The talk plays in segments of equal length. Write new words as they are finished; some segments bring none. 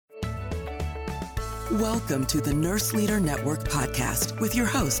Welcome to the Nurse Leader Network podcast with your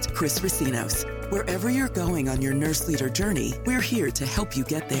host, Chris Racinos. Wherever you're going on your nurse leader journey, we're here to help you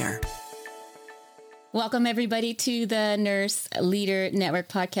get there. Welcome, everybody, to the Nurse Leader Network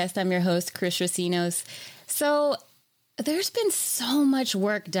podcast. I'm your host, Chris Racinos. So there's been so much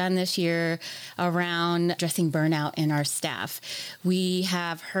work done this year around addressing burnout in our staff. We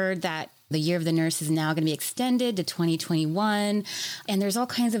have heard that the Year of the Nurse is now going to be extended to 2021, and there's all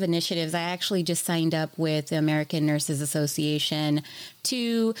kinds of initiatives. I actually just signed up with the American Nurses Association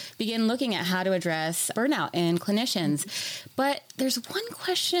to begin looking at how to address burnout in clinicians. But there's one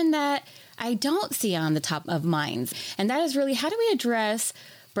question that I don't see on the top of minds, and that is really, how do we address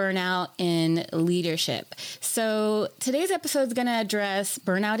burnout in leadership? So today's episode is going to address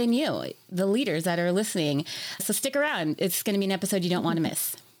burnout in you, the leaders that are listening. So stick around. It's going to be an episode you don't want to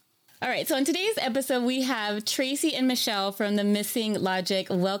miss. All right. So in today's episode, we have Tracy and Michelle from the Missing Logic.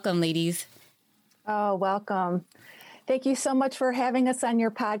 Welcome, ladies. Oh, welcome. Thank you so much for having us on your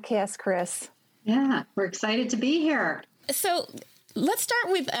podcast, Chris. Yeah, we're excited to be here. So let's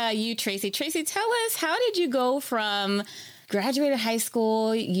start with you, Tracy. Tracy, tell us, how did you go from graduated high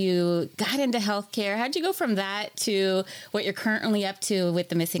school, you got into healthcare? How'd you go from that to what you're currently up to with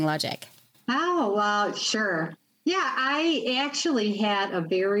the Missing Logic? Oh, well, sure. Yeah, I actually had a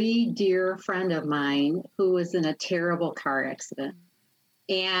very dear friend of mine who was in a terrible car accident.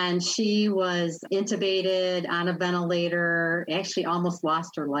 And she was intubated on a ventilator, actually almost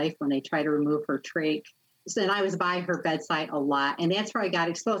lost her life when they tried to remove her trach. And I was by her bedside a lot. And that's where I got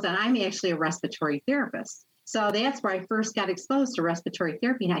exposed. And I'm actually a respiratory therapist. So that's where I first got exposed to respiratory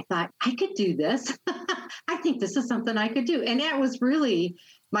therapy. And I thought, I could do this. I think this is something I could do. And that was really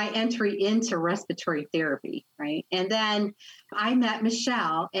my entry into respiratory therapy, right? And then I met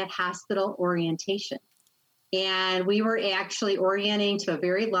Michelle at hospital orientation. And we were actually orienting to a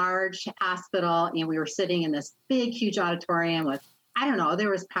very large hospital. And we were sitting in this big, huge auditorium with, I don't know, there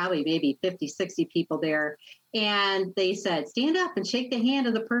was probably maybe 50, 60 people there. And they said, stand up and shake the hand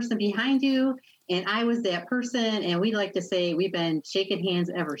of the person behind you. And I was that person. And we like to say we've been shaking hands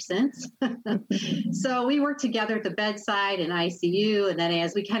ever since. So we worked together at the bedside and ICU. And then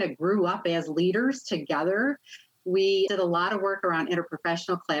as we kind of grew up as leaders together, we did a lot of work around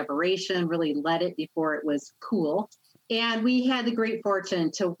interprofessional collaboration, really led it before it was cool. And we had the great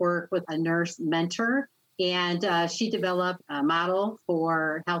fortune to work with a nurse mentor. And she developed a model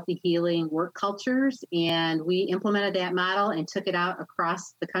for healthy healing work cultures. And we implemented that model and took it out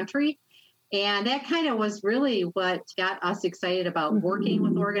across the country. And that kind of was really what got us excited about working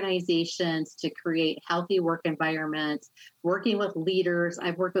with organizations to create healthy work environments, working with leaders.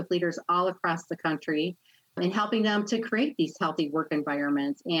 I've worked with leaders all across the country and helping them to create these healthy work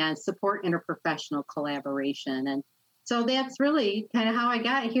environments and support interprofessional collaboration. And so that's really kind of how I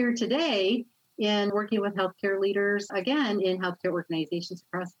got here today in working with healthcare leaders, again, in healthcare organizations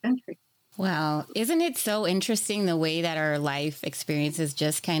across the country. Wow. Isn't it so interesting the way that our life experiences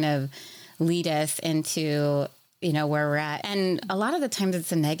just kind of lead us into, where we're at? And a lot of the times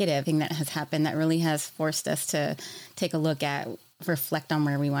it's a negative thing that has happened that really has forced us to take a look at, reflect on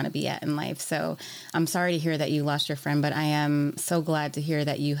where we want to be at in life. So I'm sorry to hear that you lost your friend, but I am so glad to hear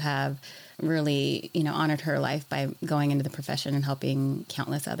that you have really, honored her life by going into the profession and helping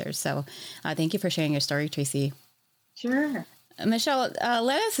countless others. So thank you for sharing your story, Tracy. Sure. Michelle,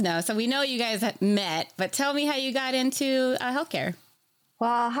 let us know. So we know you guys met, but tell me how you got into healthcare.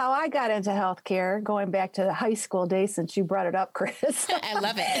 Well, how I got into healthcare, going back to the high school days, since you brought it up, Chris. I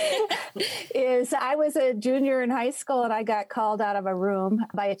love it. Is I was a junior in high school and I got called out of a room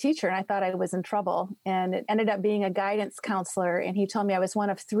by a teacher and I thought I was in trouble. And it ended up being a guidance counselor. And he told me I was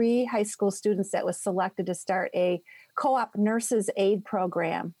one of 3 high school students that was selected to start a co-op nurses aid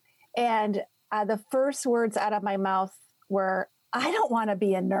program. And the first words out of my mouth were, I don't want to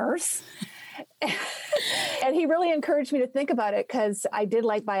be a nurse. And he really encouraged me to think about it because I did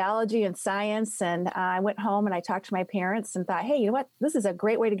like biology and science. And I went home and I talked to my parents and thought, hey, you know what? This is a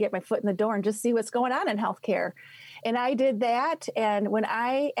great way to get my foot in the door and just see what's going on in healthcare. And I did that. And when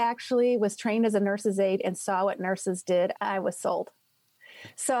I actually was trained as a nurse's aide and saw what nurses did, I was sold.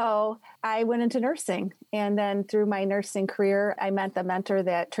 So I went into nursing. And then through my nursing career, I met the mentor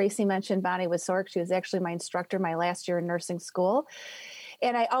that Tracy mentioned, Bonnie Wasork. She was actually my instructor my last year in nursing school.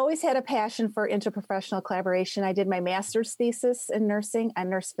 And I always had a passion for interprofessional collaboration. I did my master's thesis in nursing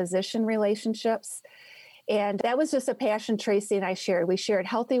on nurse-physician relationships. And that was just a passion Tracy and I shared. We shared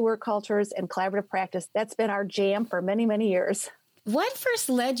healthy work cultures and collaborative practice. That's been our jam for many, many years. What first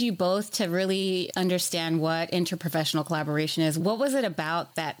led you both to really understand what interprofessional collaboration is? What was it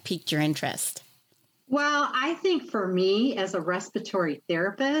about that piqued your interest? Well, I think for me as a respiratory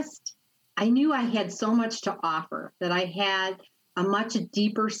therapist, I knew I had so much to offer, that I had a much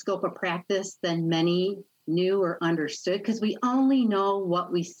deeper scope of practice than many knew or understood, because we only know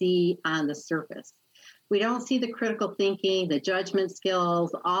what we see on the surface. We don't see the critical thinking, the judgment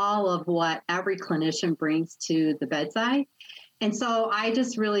skills, all of what every clinician brings to the bedside. And so I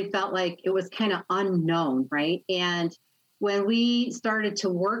just really felt like it was kind of unknown, right? And when we started to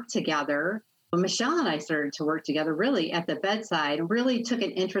work together, when Michelle and I started to work together really at the bedside, really took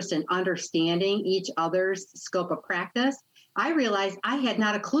an interest in understanding each other's scope of practice, I realized I had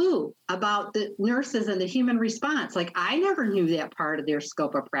not a clue about the nurses and the human response. Like, I never knew that part of their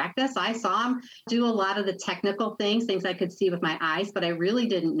scope of practice. I saw them do a lot of the technical things I could see with my eyes, but I really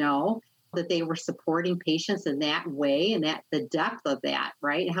didn't know that they were supporting patients in that way, and that the depth of that,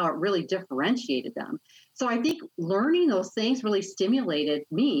 right? And how it really differentiated them. So I think learning those things really stimulated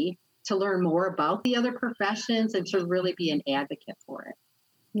me to learn more about the other professions and to really be an advocate for it.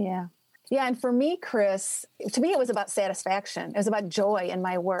 Yeah. Yeah. And for me, Chris, to me, it was about satisfaction. It was about joy in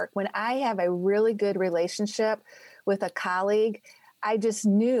my work. When I have a really good relationship with a colleague, I just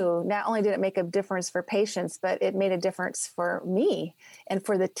knew not only did it make a difference for patients, but it made a difference for me and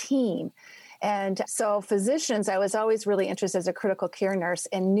for the team. And so physicians, I was always really interested as a critical care nurse,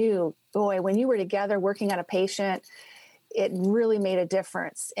 and knew, boy, when you were together working on a patient, it really made a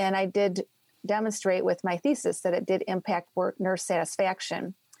difference. And I did demonstrate with my thesis that it did impact nurse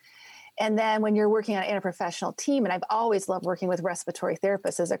satisfaction. And then when you're working on an interprofessional team, and I've always loved working with respiratory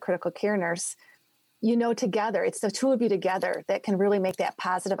therapists as a critical care nurse, together, it's the two of you together that can really make that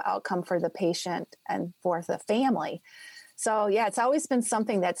positive outcome for the patient and for the family. So yeah, it's always been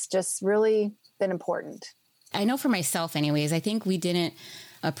something that's just really been important. I know for myself anyways, I think we didn't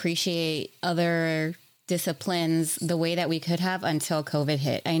appreciate other disciplines the way that we could have until COVID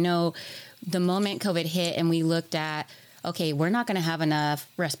hit. I know the moment COVID hit and we looked at, okay, we're not going to have enough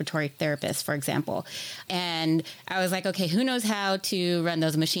respiratory therapists, for example. And I was like, okay, who knows how to run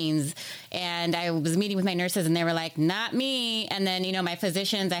those machines? And I was meeting with my nurses and they were like, not me. And then, my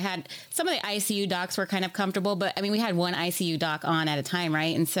physicians, I had some of the ICU docs were kind of comfortable, but we had one ICU doc on at a time,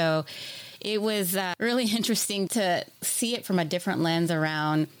 right? And so it was really interesting to see it from a different lens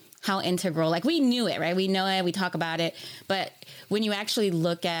around how integral, we knew it, right? We know it, we talk about it, but when you actually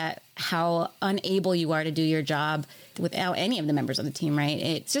look at how unable you are to do your job without any of the members of the team, right?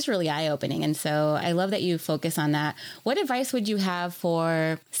 It's just really eye-opening. And so I love that you focus on that. What advice would you have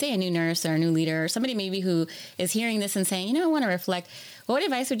for, say, a new nurse or a new leader, or somebody maybe who is hearing this and saying, I want to reflect? What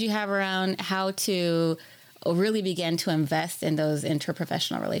advice would you have around how to really begin to invest in those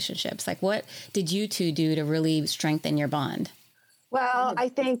interprofessional relationships? What did you two do to really strengthen your bond? Well, I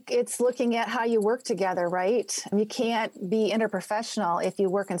think it's looking at how you work together, right? You can't be interprofessional if you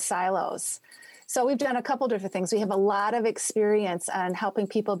work in silos. So we've done a couple different things. We have a lot of experience on helping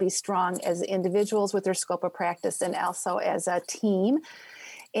people be strong as individuals with their scope of practice and also as a team.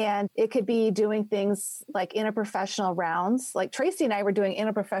 And it could be doing things like interprofessional rounds. Like Tracy and I were doing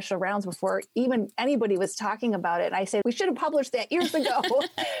interprofessional rounds before even anybody was talking about it. And I said, we should have published that years ago.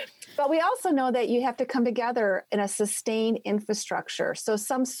 But we also know that you have to come together in a sustained infrastructure. So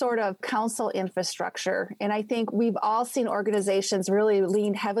some sort of council infrastructure. And I think we've all seen organizations really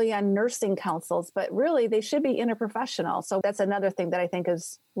lean heavily on nursing councils, but really they should be interprofessional. So that's another thing that I think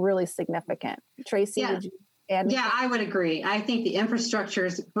is really significant. Tracy, yeah. Would you add? Yeah, I would agree. I think the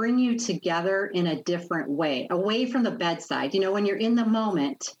infrastructures bring you together in a different way, away from the bedside. When you're in the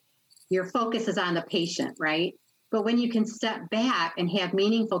moment, your focus is on the patient, right? But when you can step back and have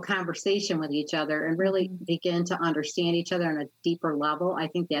meaningful conversation with each other and really begin to understand each other on a deeper level, I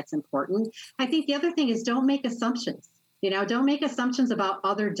think that's important. I think the other thing is don't make assumptions. Don't make assumptions about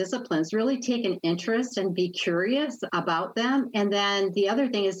other disciplines. Really take an interest and be curious about them. And then the other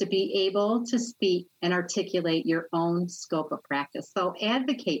thing is to be able to speak and articulate your own scope of practice. So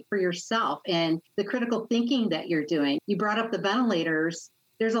advocate for yourself and the critical thinking that you're doing. You brought up the ventilators.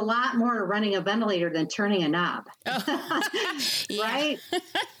 There's a lot more to running a ventilator than turning a knob, right?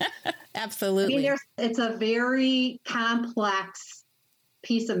 Absolutely. It's a very complex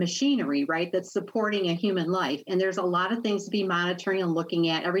piece of machinery, right, that's supporting a human life. And there's a lot of things to be monitoring and looking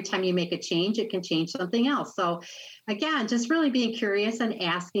at. Every time you make a change, it can change something else. So again, just really being curious and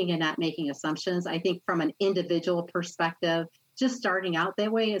asking and not making assumptions. I think from an individual perspective, just starting out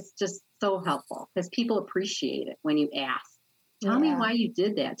that way is just so helpful because people appreciate it when you ask. Tell me why you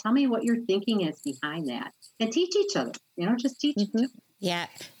did that. Tell me what your thinking is behind that. And teach each other, just teach each other. Yeah.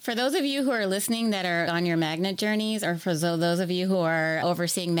 For those of you who are listening that are on your magnet journeys, or for those of you who are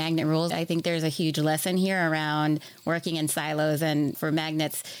overseeing magnet rules, I think there's a huge lesson here around working in silos. And for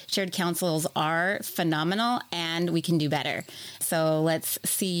magnets, shared councils are phenomenal and we can do better. So let's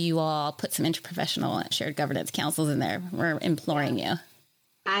see you all put some interprofessional shared governance councils in there. We're imploring you.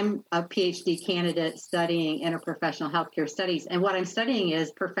 I'm a PhD candidate studying interprofessional healthcare studies. And what I'm studying is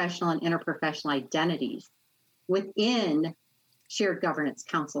professional and interprofessional identities within shared governance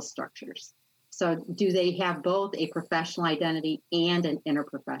council structures. So do they have both a professional identity and an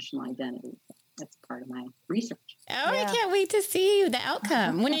interprofessional identity? That's part of my research. Oh, yeah. I can't wait to see the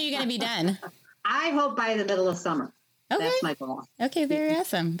outcome. When are you going to be done? I hope by the middle of summer. Okay. That's my goal. Okay, very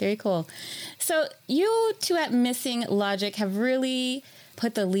awesome. Very cool. So you two at Missing Logic have really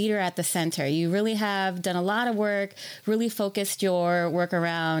put the leader at the center. You really have done a lot of work, really focused your work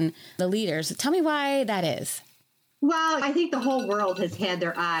around the leaders. Tell me why that is. Well, I think the whole world has had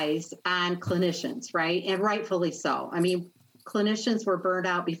their eyes on clinicians, right? And rightfully so. I mean, clinicians were burned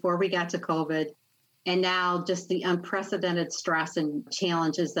out before we got to COVID. And now just the unprecedented stress and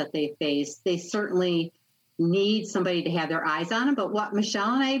challenges that they face, they certainly need somebody to have their eyes on them. But what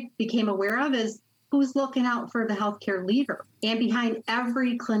Michelle and I became aware of is who's looking out for the healthcare leader. And behind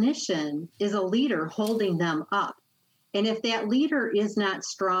every clinician is a leader holding them up. And if that leader is not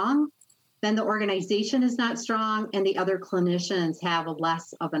strong, then the organization is not strong, and the other clinicians have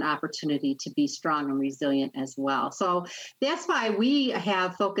less of an opportunity to be strong and resilient as well. So that's why we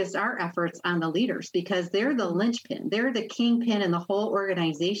have focused our efforts on the leaders, because they're the linchpin, they're the kingpin in the whole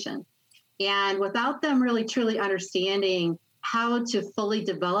organization. And without them really truly understanding how to fully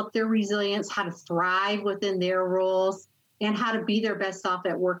develop their resilience, how to thrive within their roles, and how to be their best self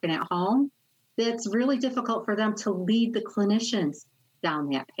at work and at home, it's really difficult for them to lead the clinicians down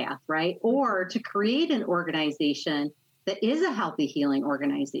that path, right? Or to create an organization that is a healthy healing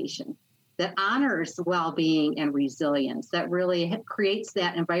organization that honors well-being and resilience, that really creates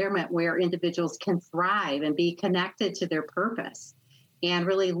that environment where individuals can thrive and be connected to their purpose and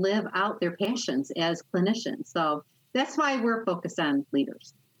really live out their passions as clinicians. So that's why we're focused on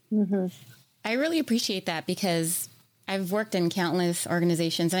leaders. Mm-hmm. I really appreciate that, because I've worked in countless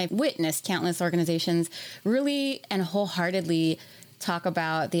organizations and I've witnessed countless organizations really and wholeheartedly talk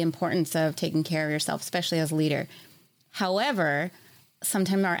about the importance of taking care of yourself, especially as a leader. However,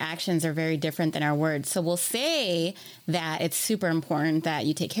 sometimes our actions are very different than our words. So we'll say that it's super important that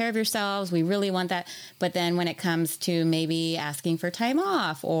you take care of yourselves. We really want that. But then when it comes to maybe asking for time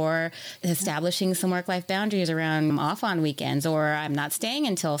off or establishing some work-life boundaries around I'm off on weekends, or I'm not staying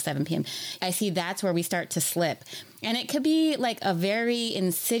until 7 p.m., I see that's where we start to slip. And it could be like a very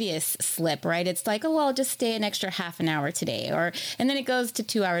insidious slip, right? It's like, oh, well, I'll just stay an extra half an hour today. And then it goes to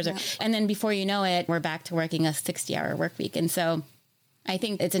 2 hours. And then before you know it, we're back to working a 60-hour work week. And so I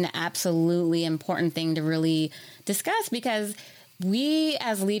think it's an absolutely important thing to really discuss, because we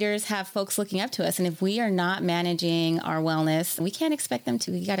as leaders have folks looking up to us. And if we are not managing our wellness, we can't expect them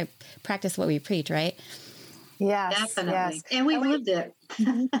to. We got to practice what we preach, right? Yes, definitely. Yes. And we've lived it.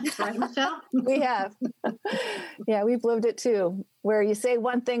 Right, Michelle? We have. Yeah, we've lived it too, where you say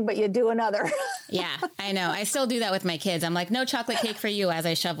one thing, but you do another. Yeah, I know. I still do that with my kids. I'm like, no chocolate cake for you, as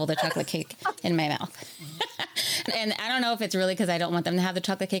I shovel the chocolate cake in my mouth. And I don't know if it's really because I don't want them to have the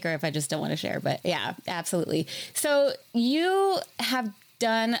chocolate cake or if I just don't want to share. But yeah, absolutely. So you have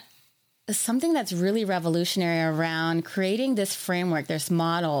done something that's really revolutionary around creating this framework, this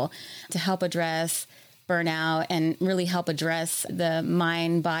model to help address burnout and really help address the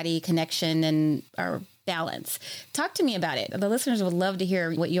mind-body connection and our balance. Talk to me about it. The listeners would love to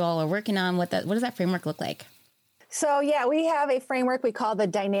hear what you all are working on. What does that framework look like? So yeah, we have a framework we call the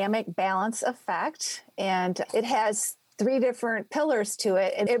dynamic balance effect, and it has 3 different pillars to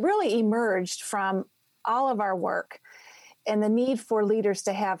it. And it really emerged from all of our work and the need for leaders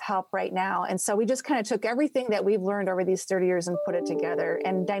to have help right now. And so we just kind of took everything that we've learned over these 30 years and put it together.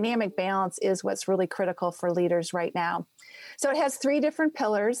 And dynamic balance is what's really critical for leaders right now. So it has 3 different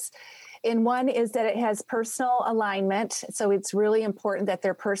pillars. And one is that it has personal alignment. So it's really important that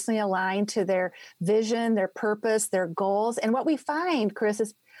they're personally aligned to their vision, their purpose, their goals. And what we find, Chris,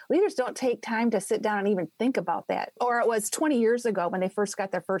 is leaders don't take time to sit down and even think about that. Or it was 20 years ago when they first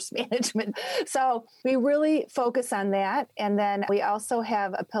got their first management. So we really focus on that. And then we also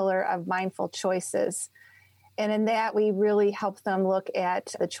have a pillar of mindful choices. And in that, we really help them look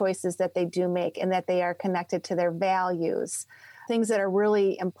at the choices that they do make and that they are connected to their values, things that are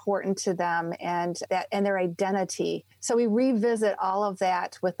really important to them and their identity. So we revisit all of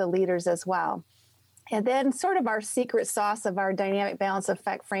that with the leaders as well. And then sort of our secret sauce of our dynamic balance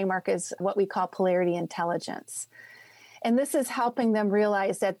effect framework is what we call polarity intelligence. And this is helping them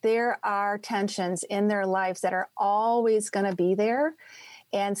realize that there are tensions in their lives that are always going to be there.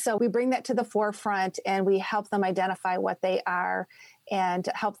 And so we bring that to the forefront and we help them identify what they are and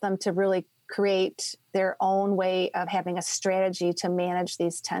help them to really create their own way of having a strategy to manage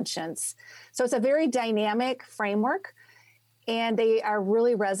these tensions. So it's a very dynamic framework, and they are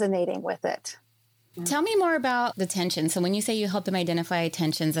really resonating with it. Tell me more about the tensions. So when you say you help them identify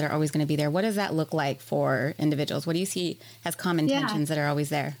tensions that are always going to be there, what does that look like for individuals? What do you see as common tensions that are always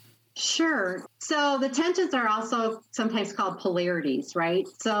there? Sure. So the tensions are also sometimes called polarities, right?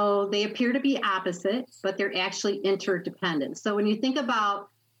 So they appear to be opposite, but they're actually interdependent. So when you think about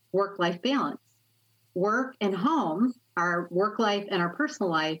work-life balance, work and home, our work life and our personal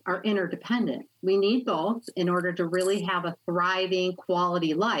life are interdependent. We need both in order to really have a thriving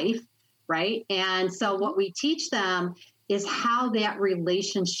quality life, right? And so what we teach them is how that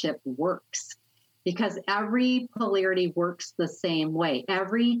relationship works, because every polarity works the same way.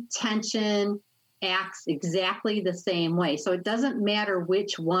 Every tension acts exactly the same way. So it doesn't matter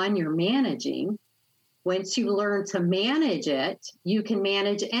which one you're managing. Once you learn to manage it, you can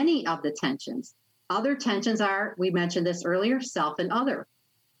manage any of the tensions. Other tensions are, we mentioned this earlier, self and other.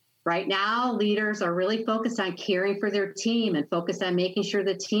 Right now, leaders are really focused on caring for their team and focused on making sure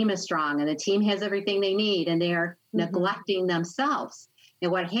the team is strong and the team has everything they need, and they are neglecting themselves.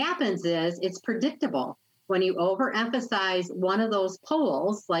 And what happens is it's predictable. When you overemphasize one of those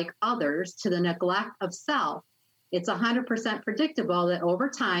poles, like others, to the neglect of self, it's 100% predictable that over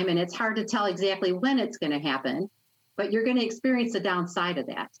time, and it's hard to tell exactly when it's going to happen, but you're going to experience the downside of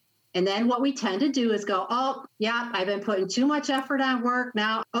that. And then what we tend to do is go, oh, yeah, I've been putting too much effort on work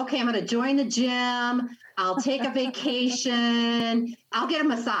now. Okay, I'm going to join the gym. I'll take a vacation. I'll get a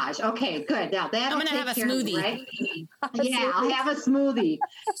massage. Okay, good. Now that I'm going to have a smoothie. Right? Yeah, I'll have a smoothie.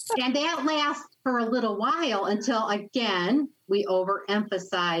 And that lasts for a little while until, again, we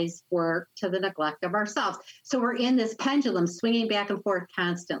overemphasize work to the neglect of ourselves. So we're in this pendulum swinging back and forth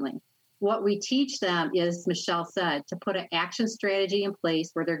constantly. What we teach them is, Michelle said, to put an action strategy in place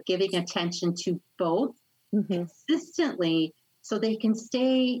where they're giving attention to both consistently so they can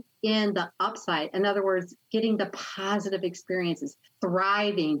stay in the upside. In other words, getting the positive experiences,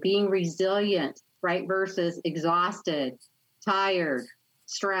 thriving, being resilient, right, versus exhausted, tired,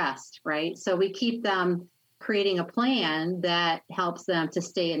 stressed, right? So we keep them creating a plan that helps them to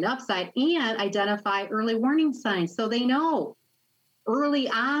stay in the upside and identify early warning signs so they know early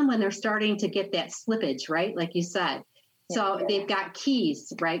on when they're starting to get that slippage, right? Like you said. So they've got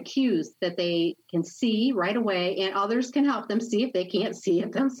keys, right? Cues that they can see right away, and others can help them see if they can't see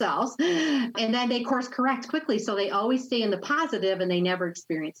it themselves. And then they course correct quickly. So they always stay in the positive and they never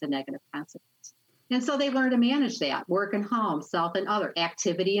experience a negative consequence. And so they learn to manage that. Work and home, self and other,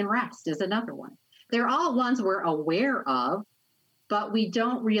 activity and rest is another one. They're all ones we're aware of, but we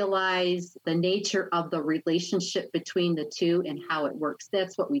don't realize the nature of the relationship between the two and how it works.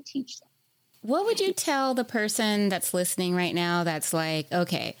 That's what we teach them. What would you tell the person that's listening right now that's like,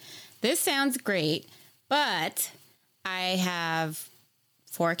 okay, this sounds great, but I have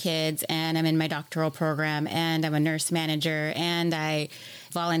 4 kids and I'm in my doctoral program and I'm a nurse manager and I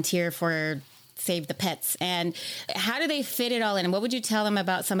volunteer for Save the Pets. And how do they fit it all in? And what would you tell them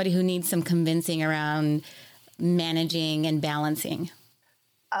about somebody who needs some convincing around managing and balancing?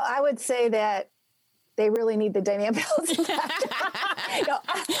 I would say that they really need the dynamic balancing factor.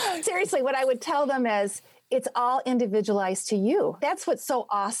 No, seriously, what I would tell them is it's all individualized to you. That's what's so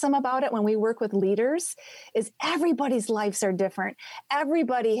awesome about it when we work with leaders is everybody's lives are different.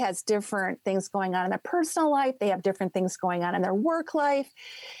 Everybody has different things going on in their personal life. They have different things going on in their work life.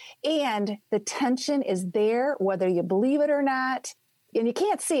 And the tension is there, whether you believe it or not. And you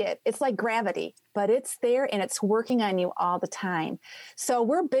can't see it. It's like gravity, but it's there and it's working on you all the time. So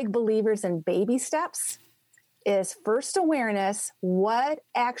we're big believers in baby steps. Is first awareness, what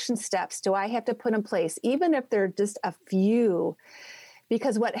action steps do I have to put in place, even if they're just a few?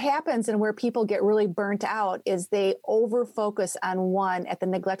 Because what happens and where people get really burnt out is they over-focus on one at the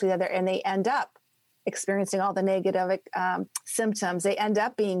neglect of the other, and they end up experiencing all the negative symptoms. They end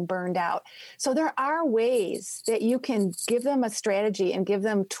up being burned out. So there are ways that you can give them a strategy and give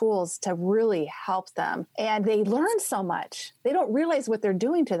them tools to really help them. And they learn so much. They don't realize what they're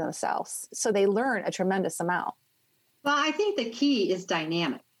doing to themselves. So they learn a tremendous amount. Well, I think the key is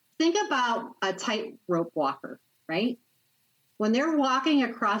dynamic. Think about a tightrope walker, right? When they're walking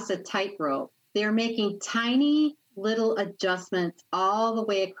across a tightrope, they're making tiny little adjustments all the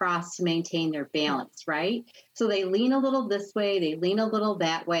way across to maintain their balance, right? So they lean a little this way, they lean a little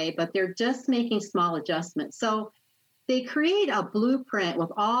that way, but they're just making small adjustments. So they create a blueprint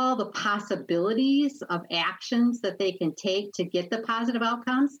with all the possibilities of actions that they can take to get the positive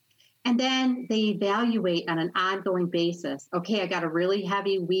outcomes. And then they evaluate on an ongoing basis. Okay, I got a really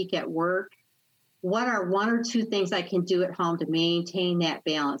heavy week at work. What are one or two things I can do at home to maintain that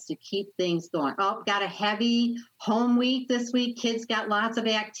balance, to keep things going? Oh, got a heavy home week this week. Kids got lots of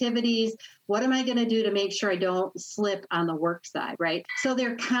activities. What am I going to do to make sure I don't slip on the work side, right? So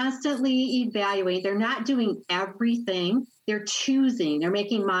they're constantly evaluating. They're not doing everything. They're choosing. They're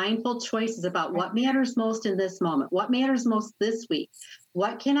making mindful choices about what matters most in this moment, what matters most this week.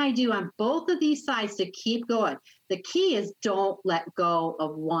 What can I do on both of these sides to keep going? The key is don't let go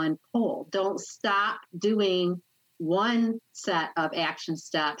of one pole. Don't stop doing one set of action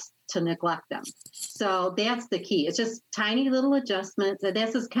steps to neglect them. So that's the key. It's just tiny little adjustments. And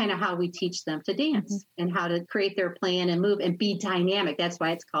this is kind of how we teach them to dance and how to create their plan and move and be dynamic. That's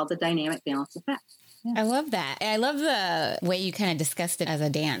why it's called the dynamic balance effect. Yeah. I love that. I love the way you kind of discussed it as a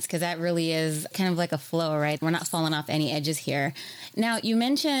dance, because that really is kind of like a flow, right? We're not falling off any edges here. Now, you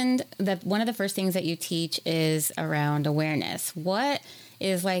mentioned that one of the first things that you teach is around awareness. What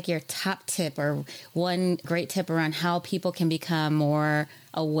is like your top tip or one great tip around how people can become more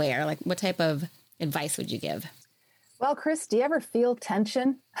aware? Like, what type of advice would you give? Well, Chris, do you ever feel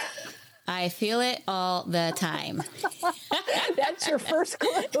tension? I feel it all the time. That's your first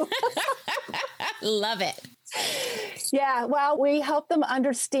clue. Love it. Yeah, well, we help them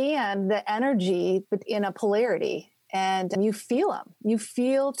understand the energy in a polarity, and you feel them. You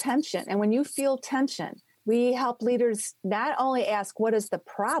feel tension. And when you feel tension, we help leaders not only ask, what is the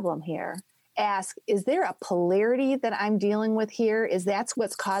problem here? Ask, is there a polarity that I'm dealing with here? Is that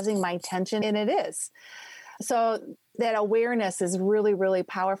what's causing my tension? And it is. So that awareness is really, really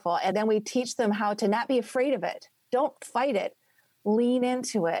powerful. And then we teach them how to not be afraid of it. Don't fight it. Lean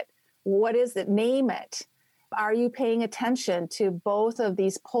into it. What is it? Name it. Are you paying attention to both of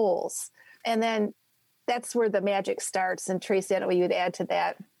these poles? And then that's where the magic starts. And Tracy, I don't know what you would add to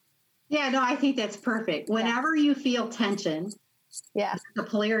that. Yeah, no, I think that's perfect. Whenever you feel tension, the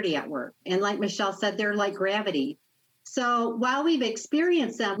polarity at work. And like Michelle said, they're like gravity. So while we've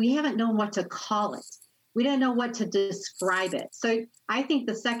experienced them, we haven't known what to call it. We don't know what to describe it. So I think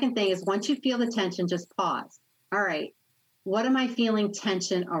the second thing is, once you feel the tension, just pause. All right, what am I feeling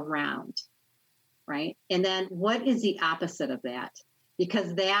tension around? Right? And then what is the opposite of that?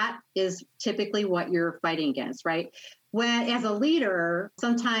 Because that is typically what you're fighting against, right? When, as a leader,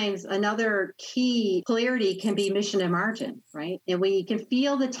 sometimes another key polarity can be mission and margin, right? And we can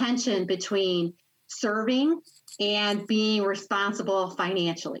feel the tension between serving and being responsible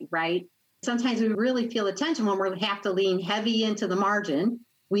financially, right? Sometimes we really feel the tension when we have to lean heavy into the margin.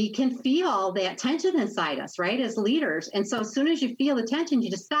 We can feel that tension inside us, right, as leaders. And so as soon as you feel the tension, you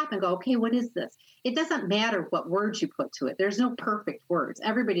just stop and go, okay, what is this? It doesn't matter what words you put to it. There's no perfect words.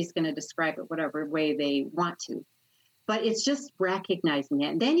 Everybody's going to describe it whatever way they want to. But it's just recognizing it.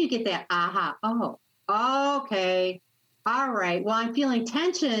 And then you get that aha, oh, okay, all right. Well, I'm feeling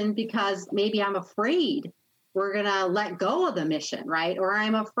tension because maybe I'm afraid we're going to let go of the mission, right? Or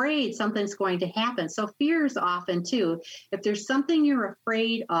I'm afraid something's going to happen. So fears often too, if there's something you're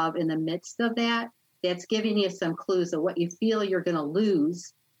afraid of in the midst of that, that's giving you some clues of what you feel you're going to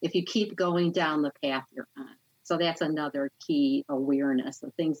lose if you keep going down the path you're on. So that's another key awareness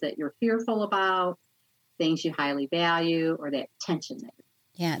of things that you're fearful about, things you highly value, or that tension there.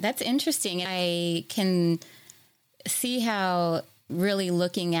 Yeah, that's interesting. I can see how really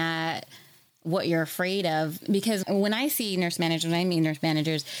looking at what you're afraid of, because when I see nurse managers, when I meet nurse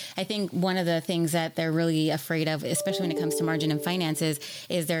managers, I think one of the things that they're really afraid of, especially when it comes to margin and finances,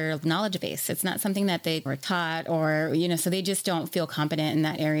 is their knowledge base. It's not something that they were taught or, so they just don't feel competent in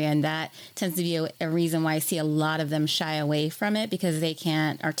that area. And that tends to be a reason why I see a lot of them shy away from it, because they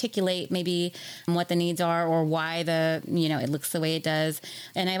can't articulate maybe what the needs are or why it looks the way it does.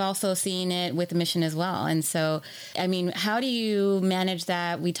 And I've also seen it with the mission as well. And so, how do you manage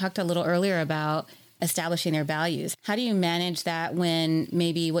that? We talked a little earlier about establishing their values. How do you manage that when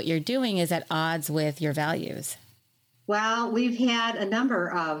maybe what you're doing is at odds with your values? Well, we've had a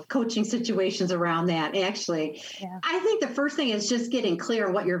number of coaching situations around that, actually. Yeah. I think the first thing is just getting clear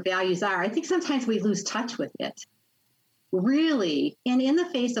on what your values are. I think sometimes we lose touch with it. Really, and in the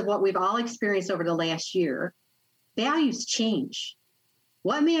face of what we've all experienced over the last year, values change.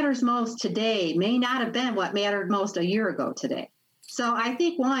 What matters most today may not have been what mattered most a year ago today. So I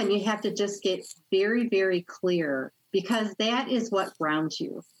think, one, you have to just get very, very clear, because that is what grounds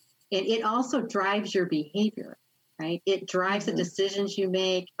you. And it also drives your behavior, right? It drives the decisions you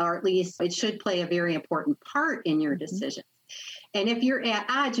make, or at least it should play a very important part in your decisions. And if you're at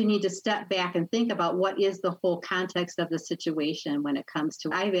odds, you need to step back and think about what is the whole context of the situation when it comes to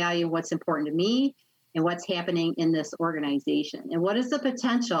I value what's important to me and what's happening in this organization. And what is the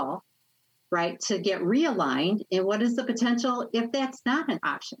potential, right, to get realigned? And what is the potential if that's not an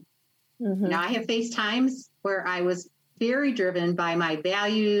option? Mm-hmm. Now, I have faced times where I was very driven by my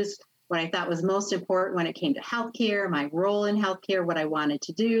values, what I thought was most important when it came to healthcare, my role in healthcare, what I wanted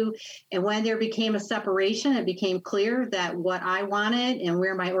to do. And when there became a separation, it became clear that what I wanted and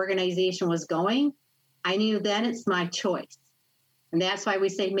where my organization was going, I knew then it's my choice. And that's why we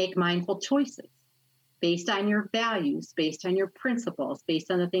say make mindful choices based on your values, based on your principles,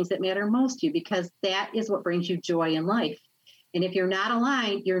 based on the things that matter most to you, because that is what brings you joy in life. And if you're not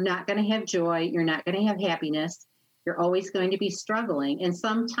aligned, you're not going to have joy. You're not going to have happiness. You're always going to be struggling. And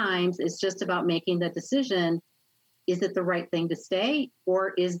sometimes it's just about making the decision, is it the right thing to stay,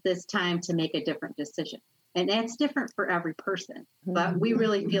 or is this time to make a different decision? And that's different for every person. But we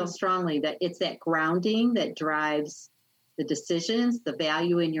really feel strongly that it's that grounding that drives the decisions, the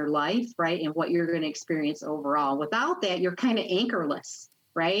value in your life, right? And what you're going to experience overall. Without that, you're kind of anchorless,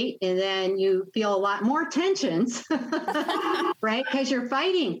 right? And then you feel a lot more tensions, right? Because you're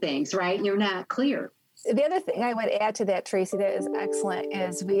fighting things, right? And you're not clear. The other thing I would add to that, Tracy, that is excellent,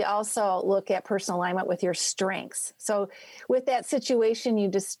 is we also look at personal alignment with your strengths. So with that situation you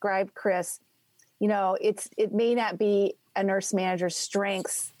described, Chris, you know, it may not be a nurse manager's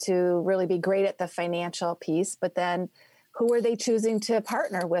strengths to really be great at the financial piece, but then who are they choosing to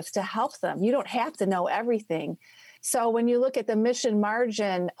partner with to help them? You don't have to know everything. So when you look at the mission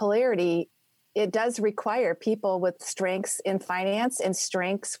margin polarity, it does require people with strengths in finance and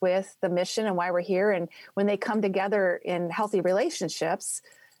strengths with the mission and why we're here. And when they come together in healthy relationships,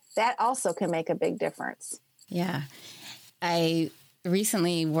 that also can make a big difference. Yeah. I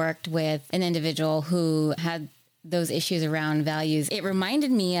recently worked with an individual who had those issues around values. It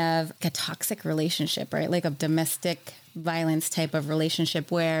reminded me of a toxic relationship, right? Like a domestic violence type of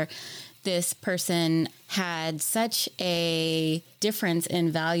relationship where this person had such a difference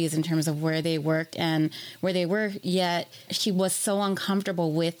in values in terms of where they worked and where they were, yet she was so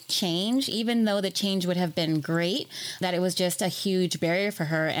uncomfortable with change, even though the change would have been great, that it was just a huge barrier for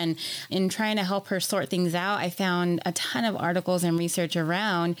her. And in trying to help her sort things out, I found a ton of articles and research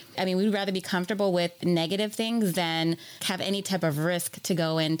around, I mean, we'd rather be comfortable with negative things than have any type of risk to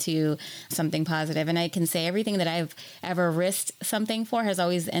go into something positive. And I can say everything that I've ever risked something for has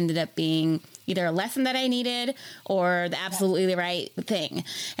always ended up being either a lesson that I needed or the absolutely right thing.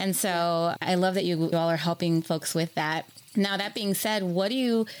 And so I love that you all are helping folks with that. Now, that being said, what do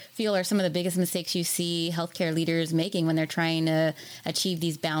you feel are some of the biggest mistakes you see healthcare leaders making when they're trying to achieve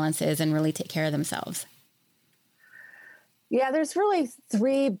these balances and really take care of themselves? Yeah, there's really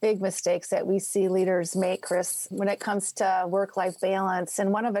three big mistakes that we see leaders make, Chris, when it comes to work-life balance.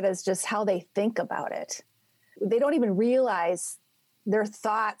 And one of it is just how they think about it. They don't even realize their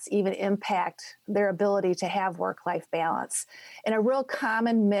thoughts even impact their ability to have work-life balance. And a real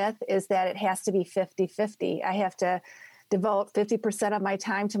common myth is that it has to be 50-50. I have to devote 50% of my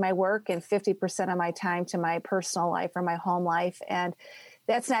time to my work and 50% of my time to my personal life or my home life. And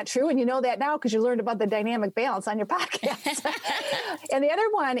that's not true. And you know that now because you learned about the dynamic balance on your podcast. And the other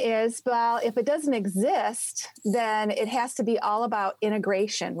one is, well, if it doesn't exist, then it has to be all about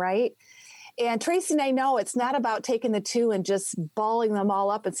integration, right? And Tracy and I know it's not about taking the two and just balling them all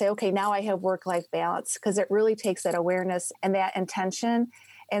up and say, okay, now I have work-life balance, because it really takes that awareness and that intention.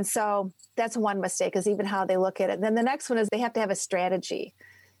 And so that's one mistake, is even how they look at it. And then the next one is they have to have a strategy.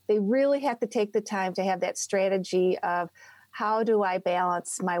 They really have to take the time to have that strategy of how do I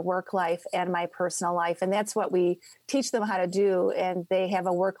balance my work life and my personal life? And that's what we teach them how to do. And they have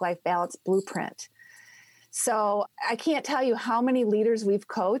a work-life balance blueprint. So I can't tell you how many leaders we've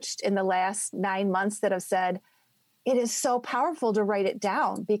coached in the last 9 months that have said, it is so powerful to write it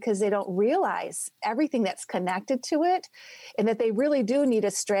down, because they don't realize everything that's connected to it and that they really do need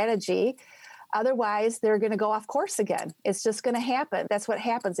a strategy. Otherwise, they're going to go off course again. It's just going to happen. That's what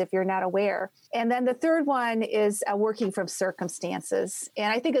happens if you're not aware. And then the third one is working from circumstances.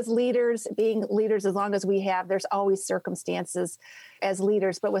 And I think as leaders, being leaders as long as we have, there's always circumstances as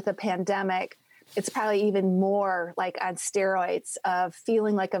leaders. But with a pandemic, it's probably even more like on steroids of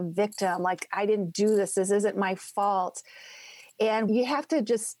feeling like a victim, like I didn't do this isn't my fault. And you have to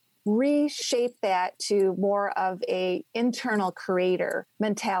just reshape that to more of a internal creator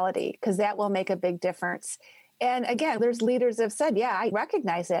mentality, because that will make a big difference. And again, there's leaders that have said, yeah, I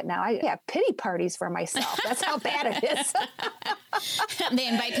recognize that now. I have pity parties for myself. That's how bad it is. They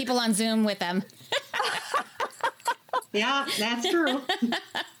invite people on Zoom with them. Yeah, that's true.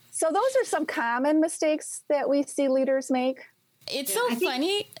 So those are some common mistakes that we see leaders make. It's so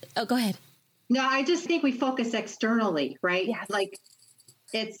funny. Oh, go ahead. No, I just think we focus externally, right? Yes. Like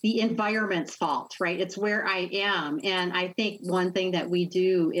it's the environment's fault, right? It's where I am. And I think one thing that we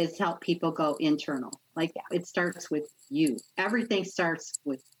do is help people go internal. Like it starts with you. Everything starts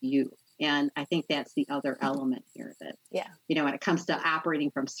with you. And I think that's the other element here that, when it comes to operating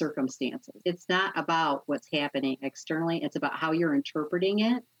from circumstances, it's not about what's happening externally. It's about how you're interpreting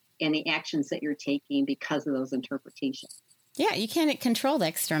it and the actions that you're taking because of those interpretations. Yeah, you can't control the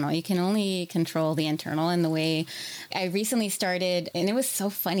external. You can only control the internal. And the way I recently started, and it was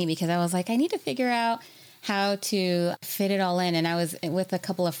so funny because I was like, I need to figure out how to fit it all in. And I was with a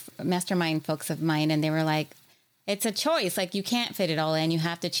couple of mastermind folks of mine, and they were like, it's a choice. Like you can't fit it all in. You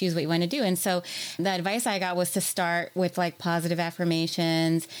have to choose what you want to do. And so the advice I got was to start with like positive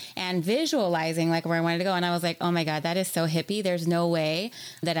affirmations and visualizing like where I wanted to go. And I was like, oh my God, that is so hippie. There's no way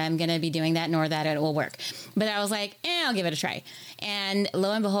that I'm going to be doing that, nor that it will work. But I was like, I'll give it a try. And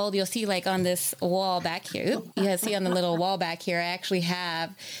lo and behold, you'll see like on this wall back here, you see on the little wall back here, I actually have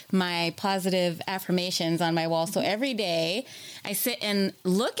my positive affirmations on my wall. So every day I sit and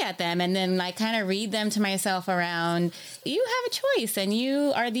look at them and then I kind of read them to myself around, you have a choice and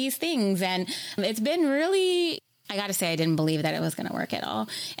you are these things. And it's been really, I got to say, I didn't believe that it was going to work at all.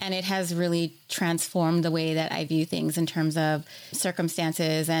 And it has really transformed the way that I view things in terms of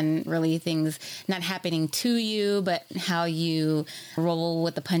circumstances and really things not happening to you, but how you roll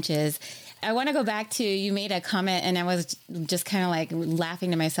with the punches. I want to go back to, you made a comment and I was just kind of like laughing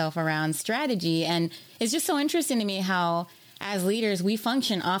to myself around strategy. And it's just so interesting to me how as leaders, we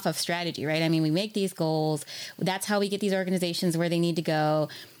function off of strategy, right? I mean, we make these goals. That's how we get these organizations where they need to go.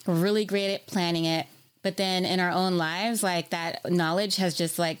 We're really great at planning it. But then in our own lives, like that knowledge has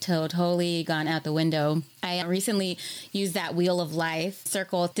just like totally gone out the window. I recently used that wheel of life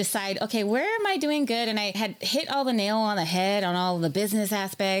circle to decide, okay, where am I doing good? And I had hit all the nail on the head on all of the business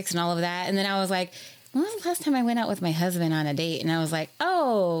aspects and all of that. And then I was like, when was the last time I went out with my husband on a date? And I was like,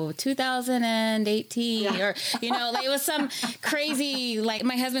 2018 or, like it was some crazy, like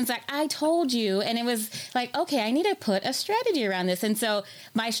my husband's like, I told you. And it was like, okay, I need to put a strategy around this. And so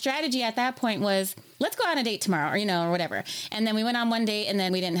my strategy at that point was, let's go on a date tomorrow or, or whatever. And then we went on one date and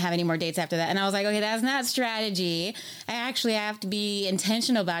then we didn't have any more dates after that. And I was like, okay, that's not strategy. I actually have to be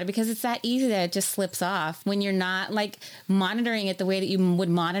intentional about it because it's that easy that it just slips off when you're not like monitoring it the way that you would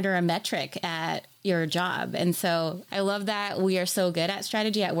monitor a metric at your job. And so I love that we are so good at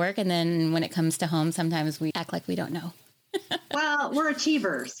strategy at work. And then when it comes to home, sometimes we act like we don't know. Well, we're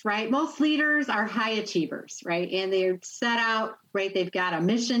achievers, right? Most leaders are high achievers, right? And they're set out, right? They've got a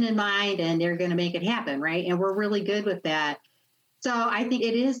mission in mind and they're going to make it happen, right? And we're really good with that. So I think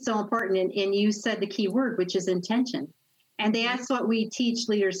it is so important. And you said the key word, which is intention. And that's what we teach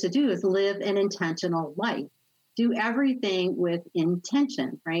leaders to do is live an intentional life. Do everything with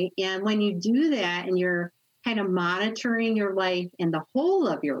intention, right? And when you do that and you're kind of monitoring your life and the whole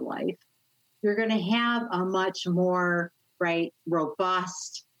of your life, you're going to have a much more, right,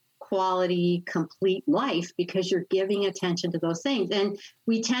 robust, quality, complete life because you're giving attention to those things. And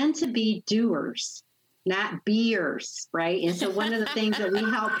we tend to be doers, not beers, right? And so one of the things that we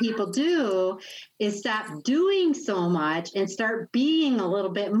help people do is stop doing so much and start being a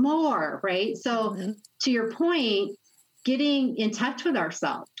little bit more, right? So to your point, getting in touch with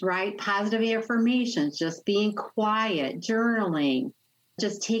ourselves, right? Positive affirmations, just being quiet, journaling,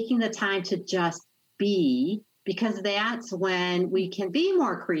 just taking the time to just be, because that's when we can be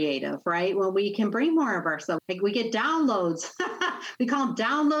more creative, right? When we can bring more of ourselves. Like we get downloads. We call them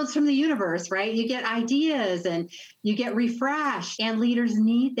downloads from the universe, right? You get ideas and you get refreshed. And leaders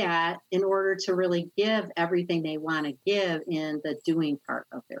need that in order to really give everything they want to give in the doing part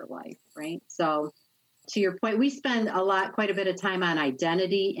of their life, right? So to your point, we spend quite a bit of time on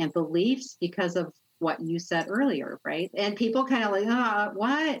identity and beliefs because of what you said earlier, right? And people kind of like,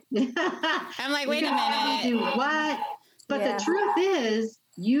 what? I'm like, wait a minute. Do what? But the truth is,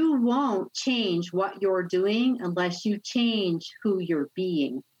 you won't change what you're doing unless you change who you're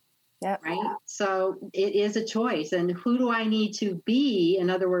being. Yep. Right? So it is a choice. And who do I need to be? In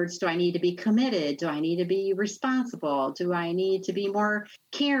other words, do I need to be committed? Do I need to be responsible? Do I need to be more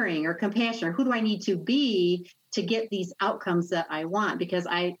caring or compassionate? Who do I need to be to get these outcomes that I want? Because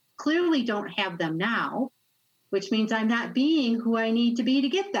I clearly don't have them now, which means I'm not being who I need to be to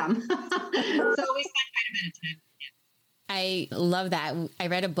get them. So we spend quite a bit of time. I love that. I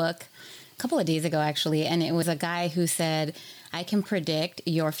read a book a couple of days ago, actually, and it was a guy who said, I can predict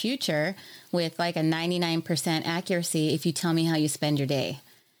your future with like a 99% accuracy if you tell me how you spend your day.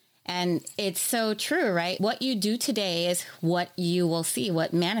 And it's so true, right? What you do today is what you will see,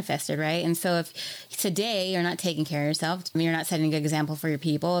 what manifested, right? And so if today you're not taking care of yourself, you're not setting a good example for your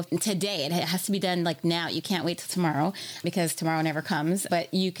people, today it has to be done like now. You can't wait till tomorrow because tomorrow never comes,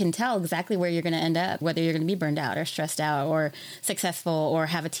 but you can tell exactly where you're going to end up, whether you're going to be burned out or stressed out or successful or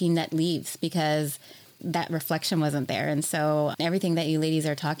have a team that leaves because that reflection wasn't there. And so everything that you ladies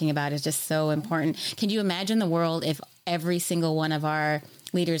are talking about is just so important. Can you imagine the world if every single one of our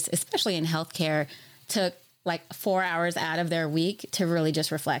leaders, especially in healthcare, took like 4 hours out of their week to really just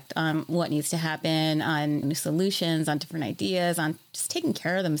reflect on what needs to happen, on new solutions, on different ideas, on just taking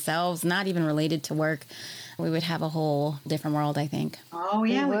care of themselves, not even related to work? We would have a whole different world, I think. Oh,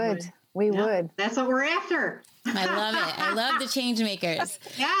 yeah, we would. That's what we're after. I love it. I love the change makers.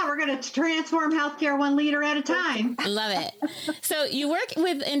 Yeah, we're going to transform healthcare one leader at a time. I love it. So you work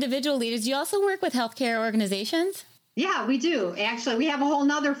with individual leaders. You also work with healthcare organizations? Yeah, we do. Actually, we have a whole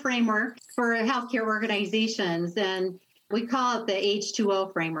nother framework for healthcare organizations, and we call it the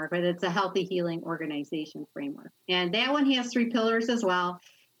H2O framework, but it's a healthy healing organization framework. And that one has 3 pillars as well.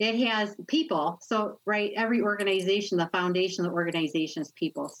 It has people. So, right, every organization, the foundation of the organization is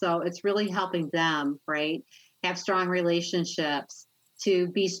people. So it's really helping them, right, have strong relationships, to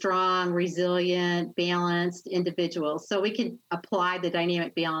be strong, resilient, balanced individuals. So we can apply the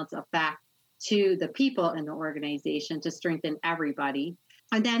dynamic balance effect to the people in the organization to strengthen everybody.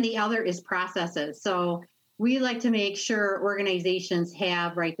 And then the other is processes. So we like to make sure organizations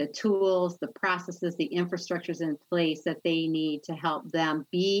have, right, the tools, the processes, the infrastructures in place that they need to help them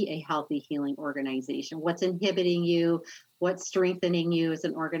be a healthy healing organization. What's inhibiting you? What's strengthening you as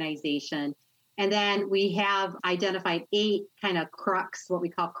an organization? And then we have identified 8 kind of crux, what we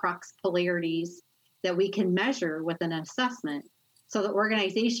call crux polarities, that we can measure with an assessment. So the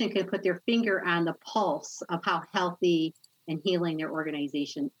organization can put their finger on the pulse of how healthy and healing their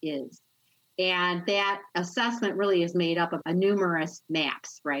organization is. And that assessment really is made up of numerous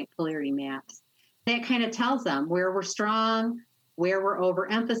maps, right? Polarity maps. That kind of tells them where we're strong, where we're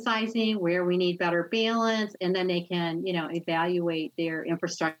overemphasizing, where we need better balance, and then they can, evaluate their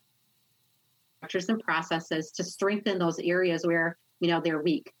infrastructures and processes to strengthen those areas where, they're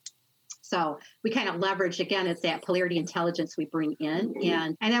weak. So we kind of leverage, again, it's that polarity intelligence we bring in.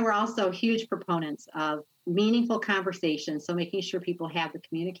 And then we're also huge proponents of meaningful conversations. So making sure people have the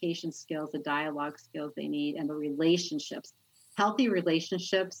communication skills, the dialogue skills they need, and the relationships. Healthy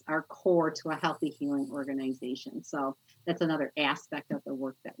relationships are core to a healthy healing organization. So that's another aspect of the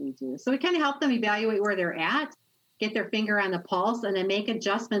work that we do. So we kind of help them evaluate where they're at, get their finger on the pulse, and then make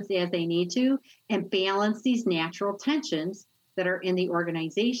adjustments as they need to, and balance these natural tensions that are in the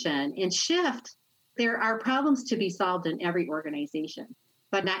organization and shift. There are problems to be solved in every organization,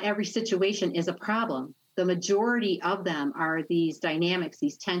 but not every situation is a problem. The majority of them are these dynamics,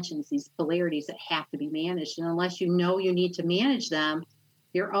 these tensions, these polarities that have to be managed. And unless you know you need to manage them,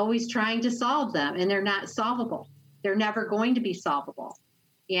 you're always trying to solve them, and they're not solvable. They're never going to be solvable.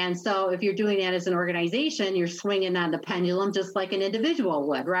 And so if you're doing that as an organization, you're swinging on the pendulum just like an individual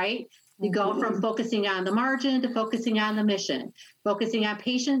would, right? You go from focusing on the margin to focusing on the mission, focusing on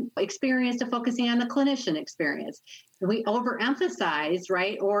patient experience to focusing on the clinician experience. We overemphasize,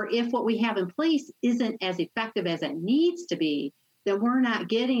 right? Or if what we have in place isn't as effective as it needs to be, then we're not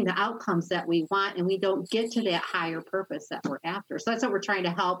getting the outcomes that we want, and we don't get to that higher purpose that we're after. So that's what we're trying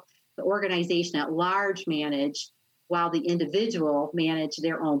to help the organization at large manage, while the individual manage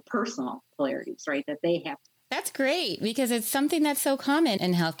their own personal polarities, right, that they have. That's great, because it's something that's so common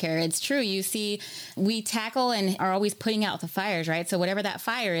in healthcare. It's true. You see, we tackle and are always putting out the fires, right? So whatever that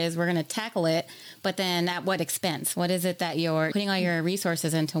fire is, we're going to tackle it. But then at what expense? What is it that you're putting all your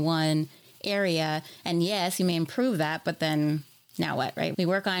resources into one area? And yes, you may improve that, but then now what, right? We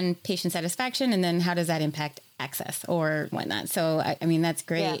work on patient satisfaction, and then how does that impact access or whatnot? So, I mean, that's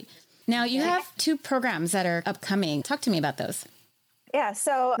great. Yeah. Now, you have 2 programs that are upcoming. Talk to me about those. Yeah,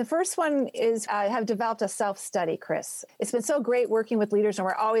 so the first one is I have developed a self-study, Chris. It's been so great working with leaders, and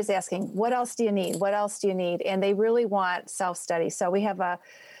we're always asking, what else do you need? What else do you need? And they really want self-study. So we have a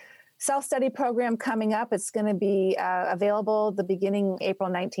self-study program coming up. It's going to be available the beginning April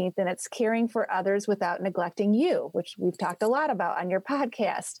 19th, and it's caring for others without neglecting you, which we've talked a lot about on your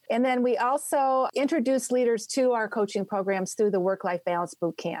podcast. And then we also introduce leaders to our coaching programs through the Work-Life Balance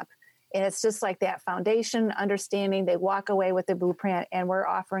Bootcamp. And it's just like that foundation, understanding. They walk away with the blueprint, and we're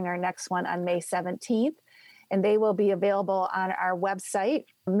offering our next one on May 17th. And they will be available on our website,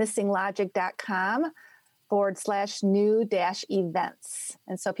 missinglogic.com/new-events.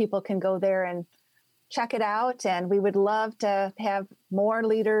 And so people can go there and check it out. And we would love to have more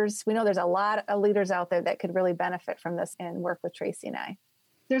leaders. We know there's a lot of leaders out there that could really benefit from this and work with Tracy and I.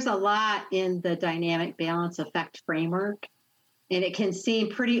 there's a lot in the dynamic balance effect framework, and it can seem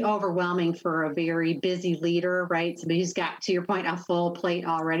pretty overwhelming for a very busy leader, right? Somebody who's got, to your point, a full plate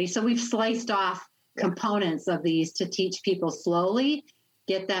already. So we've sliced off components of these to teach people slowly,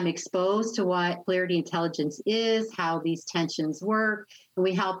 get them exposed to what clarity intelligence is, how these tensions work, and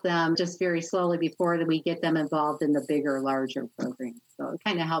we help them just very slowly before we get them involved in the bigger, larger program. So it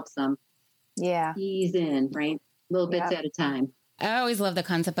kind of helps them ease in, right? Little bits at a time. I always love the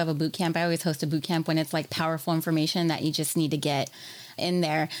concept of a boot camp. I always host a boot camp when it's like powerful information that you just need to get in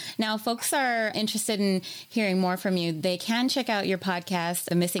there. Now, folks are interested in hearing more from you. They can check out your podcast,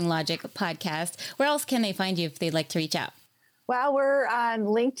 the Missing Logic podcast. Where else can they find you if they'd like to reach out? Well, we're on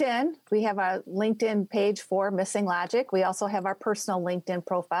LinkedIn. We have a LinkedIn page for Missing Logic. We also have our personal LinkedIn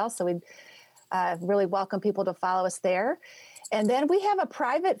profile. So we'd really welcome people to follow us there. And then we have a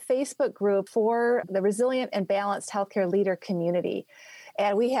private Facebook group for the resilient and balanced healthcare leader community.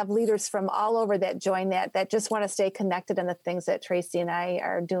 And we have leaders from all over that join that just want to stay connected in the things that Tracy and I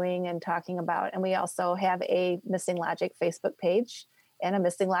are doing and talking about. And we also have a Missing Logic Facebook page and a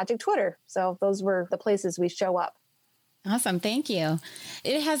Missing Logic Twitter. So those were the places we show up. Awesome. Thank you.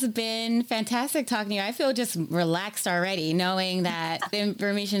 It has been fantastic talking to you. I feel just relaxed already knowing that the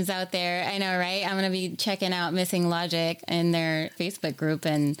information's out there. I know, right? I'm going to be checking out Missing Logic in their Facebook group.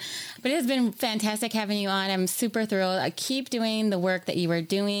 But it has been fantastic having you on. I'm super thrilled. I keep doing the work that you are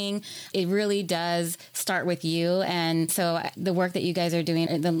doing. It really does start with you. And so the work that you guys are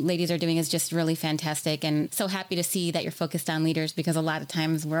doing, the ladies are doing, is just really fantastic. And so happy to see that you're focused on leaders, because a lot of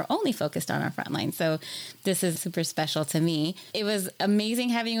times we're only focused on our front line. So this is super special to me. It was amazing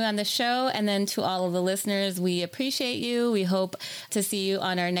having you on the show. And then to all of the listeners, we appreciate you. We hope to see you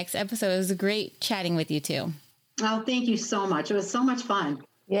on our next episode. It was great chatting with you too. Oh, thank you so much. It was so much fun.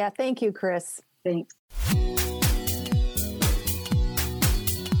 Yeah, thank you, Chris. Thanks.